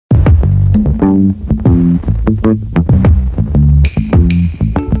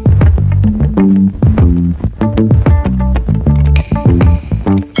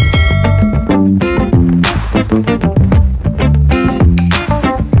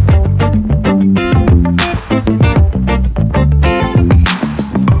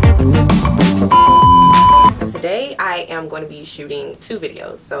going to be shooting 2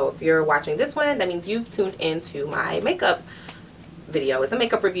 videos. So if you're watching this one, that means you've tuned into my makeup video. It's a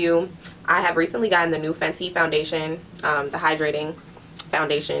makeup review. I have recently gotten the new FENTY foundation, the Hydrating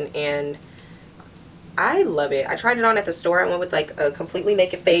foundation, and I love it. I tried it on at the store. I went with like a completely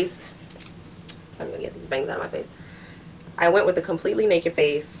naked face. I'm gonna get these bangs out of my face. I went with a completely naked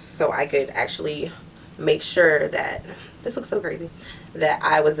face so I could actually make sure that, this looks so crazy, that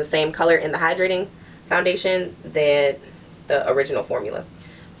I was the same color in the hydrating foundation that the original formula.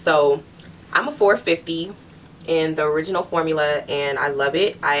 So I'm a 450 in the original formula and I love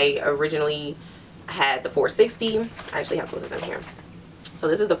it. I originally had the 460. I actually have both of them here. So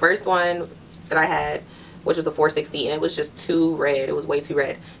this is the first one that I had, which was a 460, and it was just too red. It was way too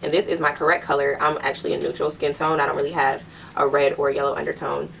red. And this is my correct color. I'm actually a neutral skin tone. I don't really have a red or yellow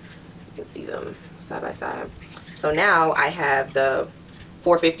undertone. You can see them side by side. So now I have the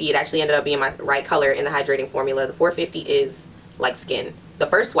 450. It actually ended up being my right color in the hydrating formula. The 450 is like skin. The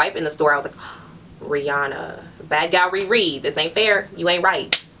first swipe in the store, I was like, Rihanna, bad gal Riri, this ain't fair. You ain't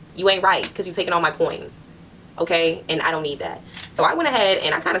right. You ain't right because you're taking all my coins. Okay, and I don't need that. So I went ahead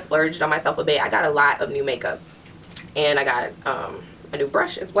and I kind of splurged on myself a bit. I got a lot of new makeup, and I got a new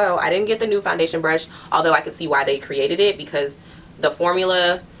brush as well. I didn't get the new foundation brush, although I could see why they created it, because the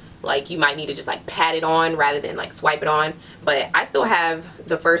formula, like, you might need to just like pat it on rather than like swipe it on. But I still have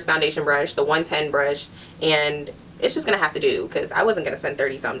the first foundation brush, the 110 brush, and it's just gonna have to do because I wasn't gonna spend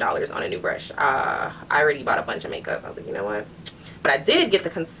 $30-some on a new brush. I already bought a bunch of makeup. I was like, you know what? But I did get the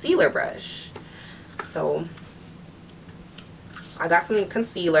concealer brush. So I got some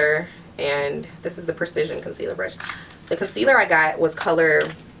concealer, and this is the Precision concealer brush. The concealer I got was color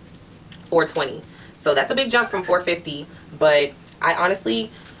 420. So that's a big jump from 450, but I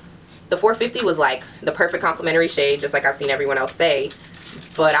honestly, the 450 was like the perfect complementary shade, just like I've seen everyone else say.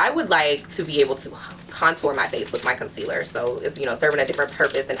 But I would like to be able to contour my face with my concealer. So it's, you know, serving a different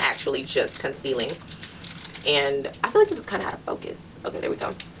purpose than actually just concealing. And I feel like this is kind of out of focus. Okay, there we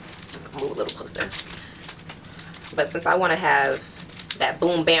go. Move a little closer. But since I want to have that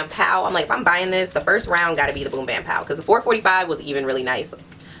boom bam pow, I'm like, if I'm buying this, the first round got to be the boom bam pow, because the 445 was even really nice,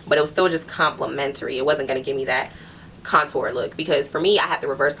 but it was still just complimentary. It wasn't going to give me that contour look, because for me, I have to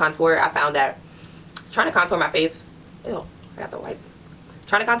reverse contour. I found that trying to contour my face, ew, I got the white.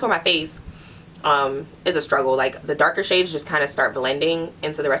 Trying to contour my face is a struggle. Like, the darker shades just kind of start blending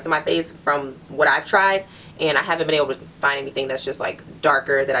into the rest of my face from what I've tried, and I haven't been able to find anything that's just like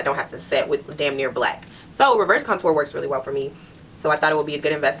darker that I don't have to set with damn near black. So reverse contour works really well for me. So I thought it would be a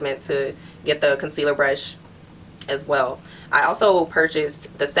good investment to get the concealer brush as well. I also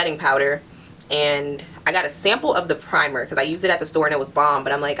purchased the setting powder, and I got a sample of the primer because I used it at the store and it was bomb,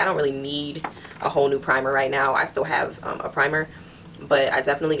 but I'm like, I don't really need a whole new primer right now. I still have a primer, but I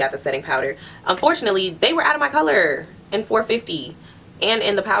definitely got the setting powder. Unfortunately, they were out of my color in 450 and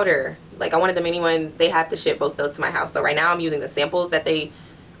in the powder. Like, I wanted the mini one. They have to ship both those to my house. So right now I'm using the samples that they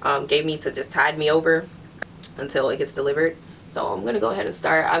gave me to just tide me over until it gets delivered. So I'm gonna go ahead and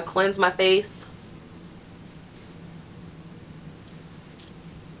start. I've cleansed my face,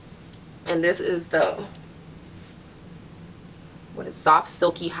 and this is the soft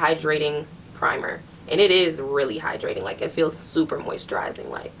silky hydrating primer, and it is really hydrating. Like, it feels super moisturizing.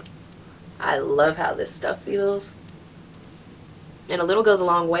 Like, I love how this stuff feels, and a little goes a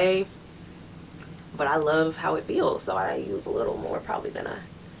long way, but I love how it feels, so I use a little more probably than I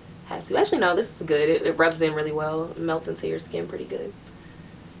had to. Actually, no, this is good. It rubs in really well. It melts into your skin pretty good.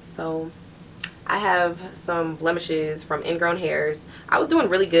 So I have some blemishes from ingrown hairs. I was doing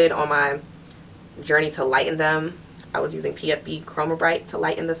really good on my journey to lighten them. I was using PFB Chroma Bright to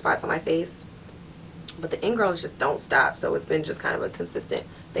lighten the spots on my face, but the ingrowns just don't stop. So it's been just kind of a consistent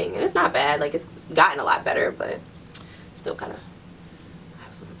thing, and it's not bad. Like, it's gotten a lot better, but still kind of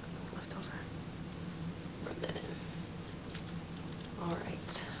have some left over. Rub that in. All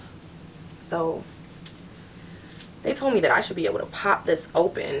right. So they told me that I should be able to pop this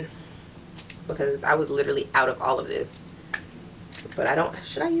open because I was literally out of all of this. But I don't,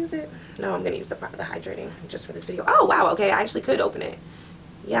 should I use it? No, I'm going to use the hydrating just for this video. Oh, wow. Okay, I actually could open it.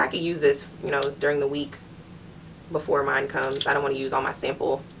 Yeah, I could use this, you know, during the week before mine comes. I don't want to use all my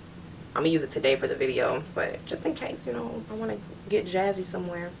sample. I'm going to use it today for the video, but just in case, you know, I want to get jazzy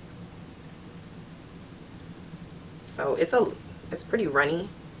somewhere. So it's pretty runny.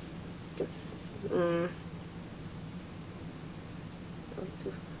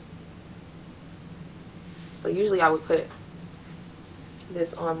 So usually I would put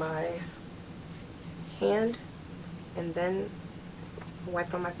this on my hand and then wipe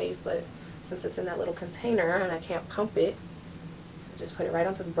it on my face, but since it's in that little container and I can't pump it, I just put it right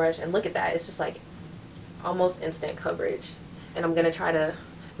onto the brush, and look at that. It's just like almost instant coverage. And I'm gonna try to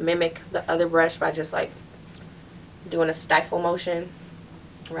mimic the other brush by just like doing a stifle motion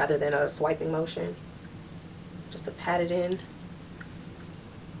rather than a swiping motion, just to pat it in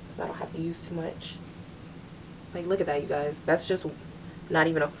so I don't have to use too much. Like, look at that, you guys. That's just not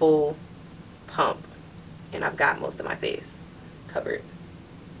even a full pump, and I've got most of my face covered.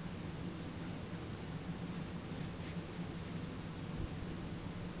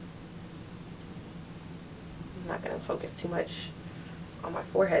 I'm not gonna focus too much on my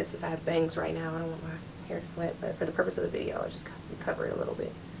forehead since I have bangs right now. I don't want my hair to sweat, but for the purpose of the video, I'll just cover it a little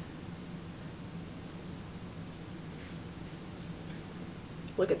bit.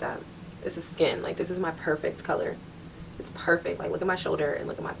 Look at that. This is skin. Like, this is my perfect color. It's perfect. Like, look at my shoulder and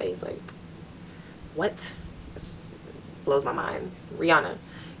look at my face. Like, what? This blows my mind. Rihanna,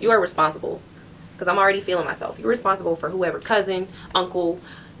 you are responsible, because I'm already feeling myself. You're responsible for whoever, cousin, uncle,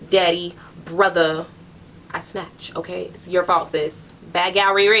 daddy, brother, I snatch, okay? It's your fault, sis. Bad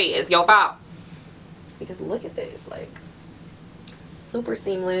gal Riri, it's your fault. Because look at this, like, super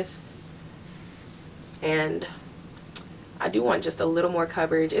seamless. And I do want just a little more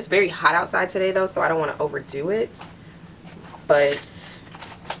coverage. It's very hot outside today though, so I don't want to overdo it. But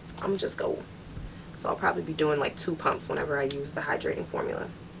I'm just go. So I'll probably be doing like 2 pumps whenever I use the hydrating formula.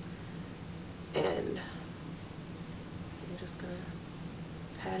 And I'm just gonna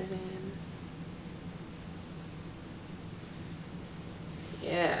pat it in.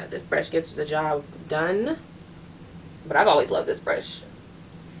 Yeah, this brush gets the job done. But I've always loved this brush.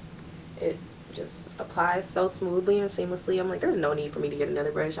 It just applies so smoothly and seamlessly. I'm like, there's no need for me to get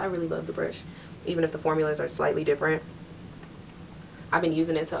another brush. I really love the brush, even if the formulas are slightly different. I've been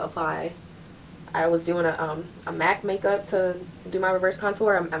using it to apply. I was doing a MAC makeup to do my reverse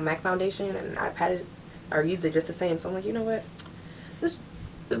contour, a MAC foundation, and I patted or used it just the same. So I'm like, you know what, this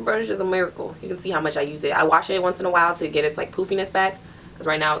brush is a miracle. You can see how much I use it. I wash it once in a while to get its like poofiness back, because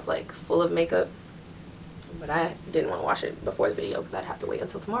right now it's like full of makeup. But I didn't want to wash it before the video because I'd have to wait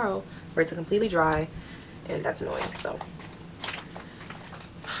until tomorrow for it to completely dry, and that's annoying. So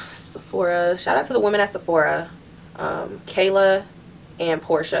Sephora, shout out to the women at Sephora, Kayla and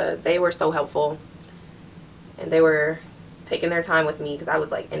Portia. They were so helpful, and they were taking their time with me because I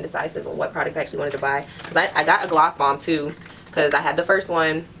was like indecisive on what products I actually wanted to buy. Because I got a gloss bomb too, because I had the first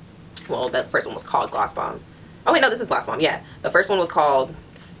one. Well, that first one was called Gloss Bomb. Oh wait, no, this is Gloss Bomb. Yeah, the first one was called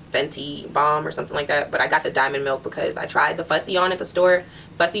FENTY Bomb or something like that. But I got the Diamond Milk because I tried the Fussy on at the store.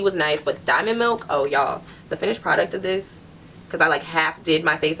 Fussy was nice, but Diamond Milk, oh y'all, the finished product of this, because I like half did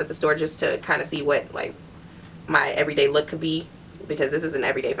my face at the store just to kind of see what like my everyday look could be, because this is an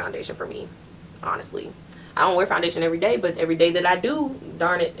everyday foundation for me, honestly. I don't wear foundation every day, but every day that I do,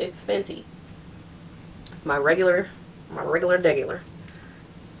 darn it, it's FENTY. It's my regular degular.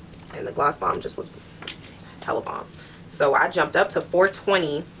 And the Gloss Bomb just was hella bomb. So I jumped up to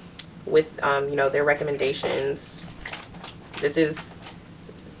 $4.20 with you know, their recommendations. This is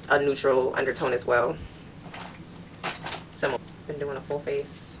a neutral undertone as well. Similar. Been doing a full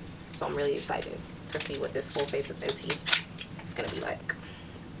face, so I'm really excited to see what this full face of FENTY is gonna be like.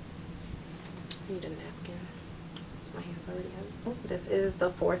 I need a napkin. My hands already have. This is the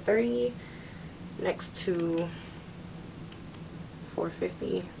 430 next to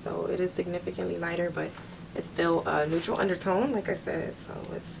 450, so it is significantly lighter, but it's still a neutral undertone, like I said. So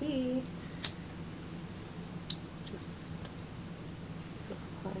let's see. Just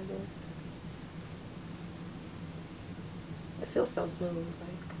apply this. It feels so smooth, like.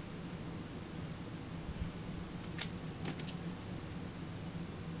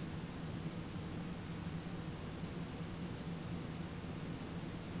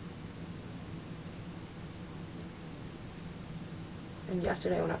 And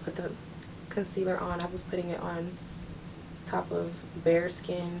yesterday when I put the concealer on, I was putting it on top of bare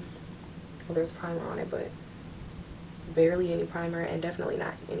skin. Well, there's primer on it, but barely any primer, and definitely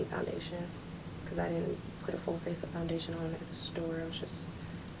not any foundation, because I didn't put a full face of foundation on at the store. I was just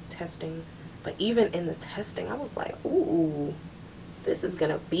testing. But even in the testing, I was like, ooh, this is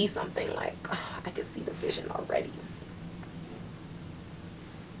gonna be something. Like, I could see the vision already.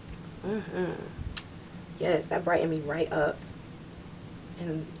 Yes, that brightened me right up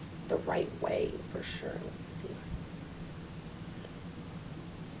in the right way for sure. Let's see.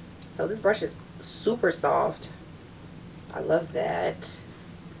 So this brush is super soft. I love that.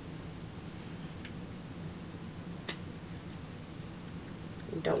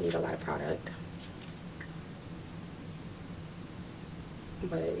 You don't need a lot of product.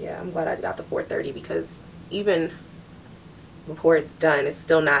 But yeah, I'm glad I got the 430, because even before it's done, it's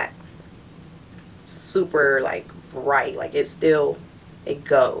still not super like bright. Like, it's still, it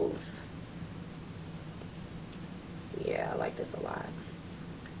goes. like this a lot.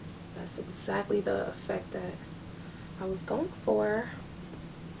 That's exactly the effect that I was going for.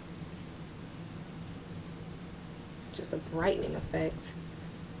 Just a brightening effect,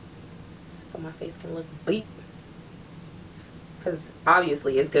 so my face can look beat. Because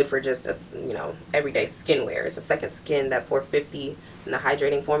obviously it's good for just a, you know, everyday skin wear. It's a second skin. That 450 and the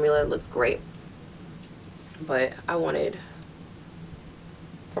hydrating formula looks great. But I wanted,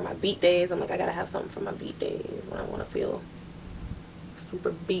 for my beat days, I'm like, I gotta have something for my beat days when I want to feel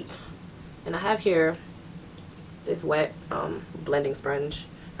super beat. And I have here this wet blending sponge.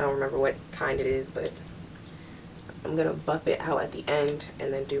 I don't remember what kind it is, but I'm gonna buff it out at the end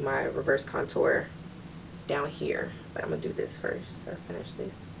and then do my reverse contour down here. But I'm gonna do this first, or finish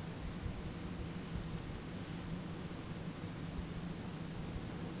this.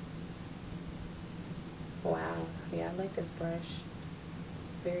 Wow, yeah, I like this brush.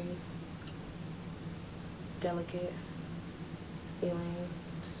 Very delicate feeling,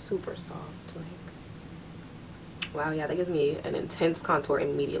 super soft. Like, wow, yeah, that gives me an intense contour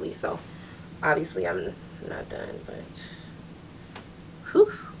immediately. So obviously I'm not done, but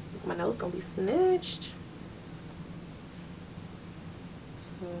whew, my nose gonna be snitched.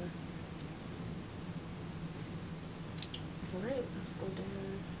 So, all right, let's go down.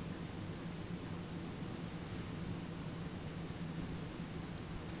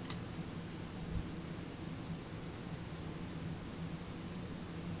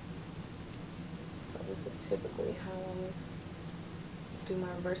 So this is typically how I do my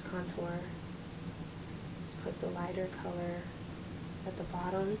reverse contour. Just put the lighter color at the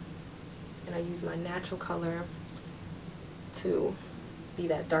bottom, and I use my natural color to be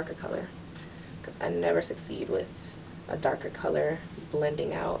that darker color, because I never succeed with a darker color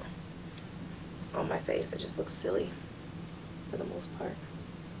blending out on my face. It just looks silly for the most part.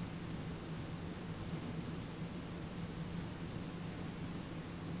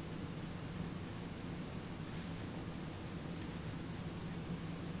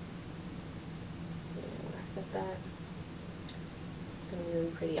 And when I set that, it's gonna be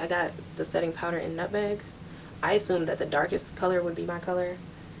really pretty. I got the setting powder in Nutmeg. I assumed that the darkest color would be my color,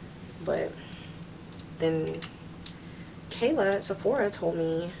 but then Kayla at Sephora told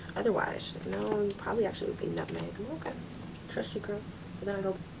me otherwise. She's like, no, you probably actually would be Nutmeg. I'm like, okay, trust you, girl. So then I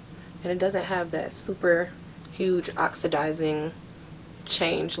go, and it doesn't have that super huge oxidizing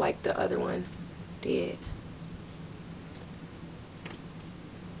change like the other one did.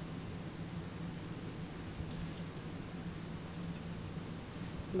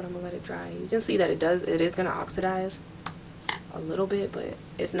 But I'm gonna let it dry. You can see that it is gonna oxidize a little bit, but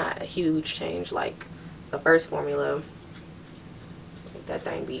it's not a huge change like the first formula. Like that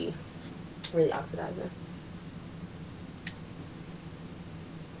thing be really oxidizing.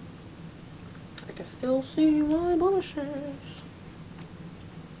 I can still see my blushes.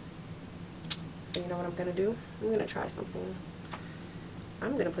 So you know what I'm gonna do? I'm gonna try something.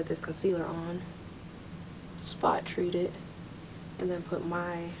 I'm gonna put this concealer on, spot treat it, and then put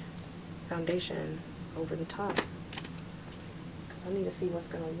my foundation over the top. I need to see what's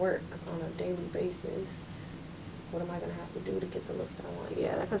gonna work on a daily basis. What am I gonna have to do to get the looks that I want?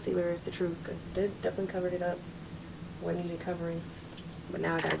 Yeah, that concealer is the truth, because it definitely covered it up what needed covering. But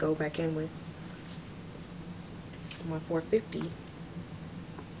now I gotta go back in with my 450.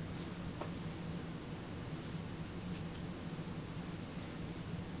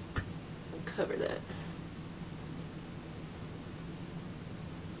 And cover that.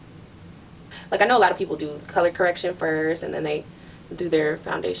 Like, I know a lot of people do color correction first and then they do their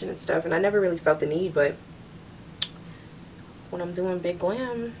foundation and stuff, and I never really felt the need, but when I'm doing big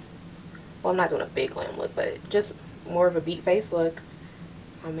glam, well, I'm not doing a big glam look, but just more of a beat face look,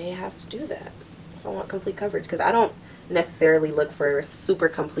 I may have to do that if I want complete coverage, because I don't necessarily look for super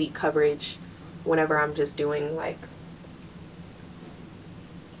complete coverage whenever I'm just doing, like,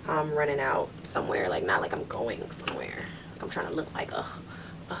 I'm running out somewhere, like, not like I'm going somewhere, like I'm trying to look like a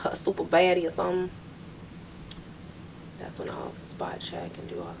super baddie or something. That's when I'll spot check and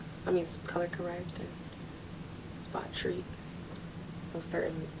do all, I mean, color correct and spot treat those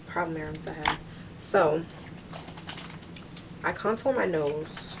certain problem areas I have. So I contour my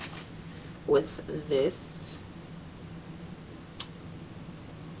nose with this.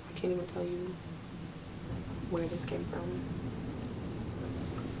 I can't even tell you where this came from,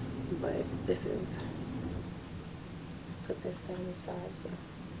 but this is, put this down the side. So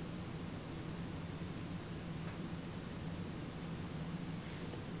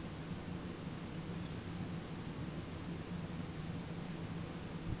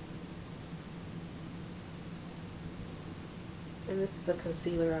and this is a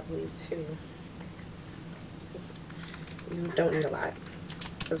concealer, I believe, too. It's You don't need a lot,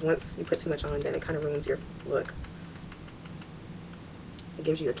 because once you put too much on, then it kind of ruins your look. It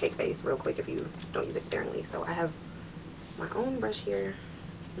gives you a cake face real quick if you don't use it sparingly. So I have my own brush here,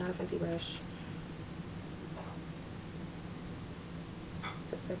 not a fancy brush.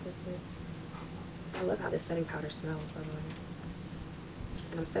 Just set this with. I love how this setting powder smells, by the way.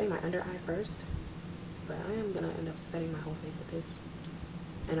 And I'm setting my under eye first, but I am gonna end up setting my whole face with this.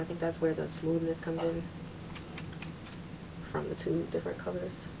 And I think that's where the smoothness comes in from the two different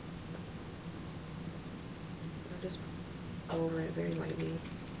colors. I'll just go over it very lightly,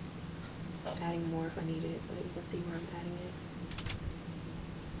 adding more if I need it, but you can see where I'm adding it.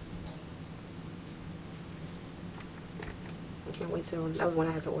 I can't wait till, that was one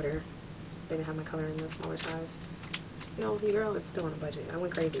I had to order. They didn't have my color in the smaller size. You know, your girl is still on a budget. I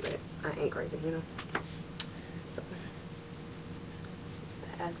went crazy, but I ain't crazy, you know? So,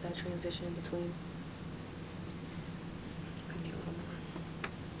 that adds that transition in between. I need a little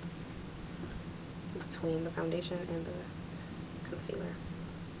more. Between the foundation and the concealer.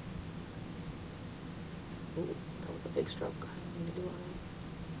 Ooh, that was a big stroke. I didn't mean to do all that.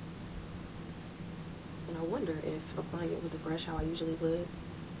 And I wonder if applying it with a brush how I usually would,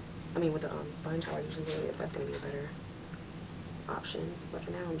 I mean with the sponge how I usually would, if that's going to be a better option. But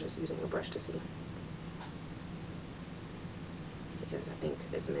for now I'm just using a brush to see, because I think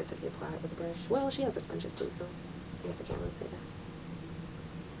it's meant to be applied with a brush. Well, she has the sponges too, so I guess I can't really say that.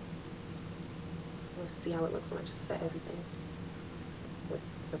 Let's see how it looks when I just set everything with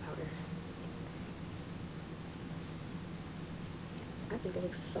the powder. I think it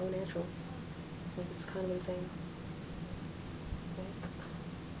looks so natural. Like it's kind of insane.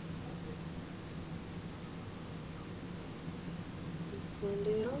 Blend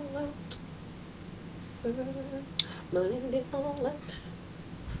it all out. Blend it all out.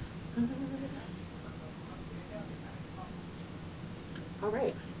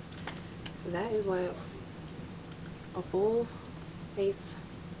 Alright. That is what a full face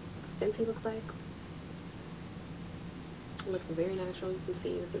FENTY looks like. It looks very natural. You can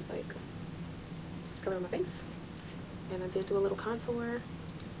see this is like just the color of my face. And I did do a little contour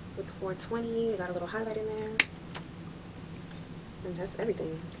with 420. I got a little highlight in there. And that's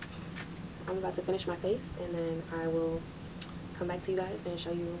everything. I'm about to finish my face, and then I will come back to you guys and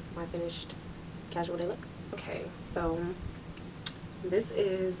show you my finished casual day look. Okay, so this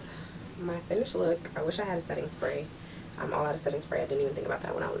is my finished look. I wish I had a setting spray. I'm all out of setting spray. I didn't even think about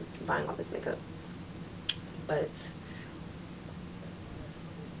that when I was buying all this makeup. But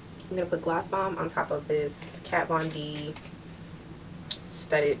I'm gonna put Gloss Bomb on top of this Kat Von Dee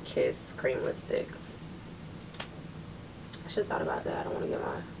Studded Kiss cream lipstick. I should have thought about that. I don't want to get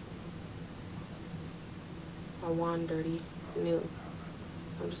my wand dirty. It's new.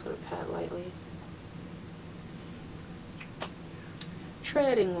 I'm just gonna pat lightly,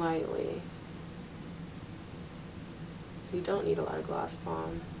 treading lightly. So you don't need a lot of Gloss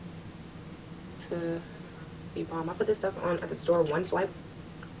Bomb to be bomb. I put this stuff on at the store one swipe,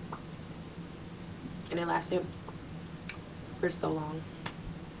 and it lasted for so long.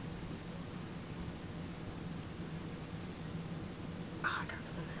 Oh, I got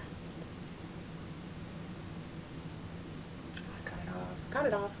some in there. I got it off. Got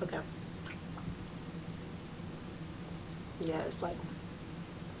it off. Okay. Yeah, it's like,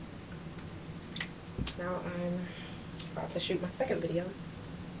 now I'm about to shoot my second video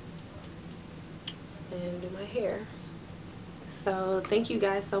and do my hair. So thank you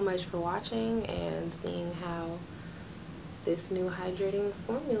guys so much for watching and seeing how this new hydrating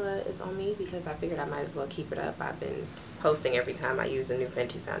formula is on me, because I figured I might as well keep it up. I've been posting every time I use a new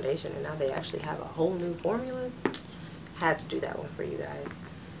FENTY foundation, and now they actually have a whole new formula. Had to do that one for you guys.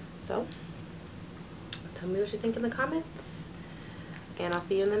 So tell me what you think in the comments, and I'll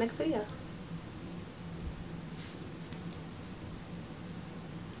see you in the next video.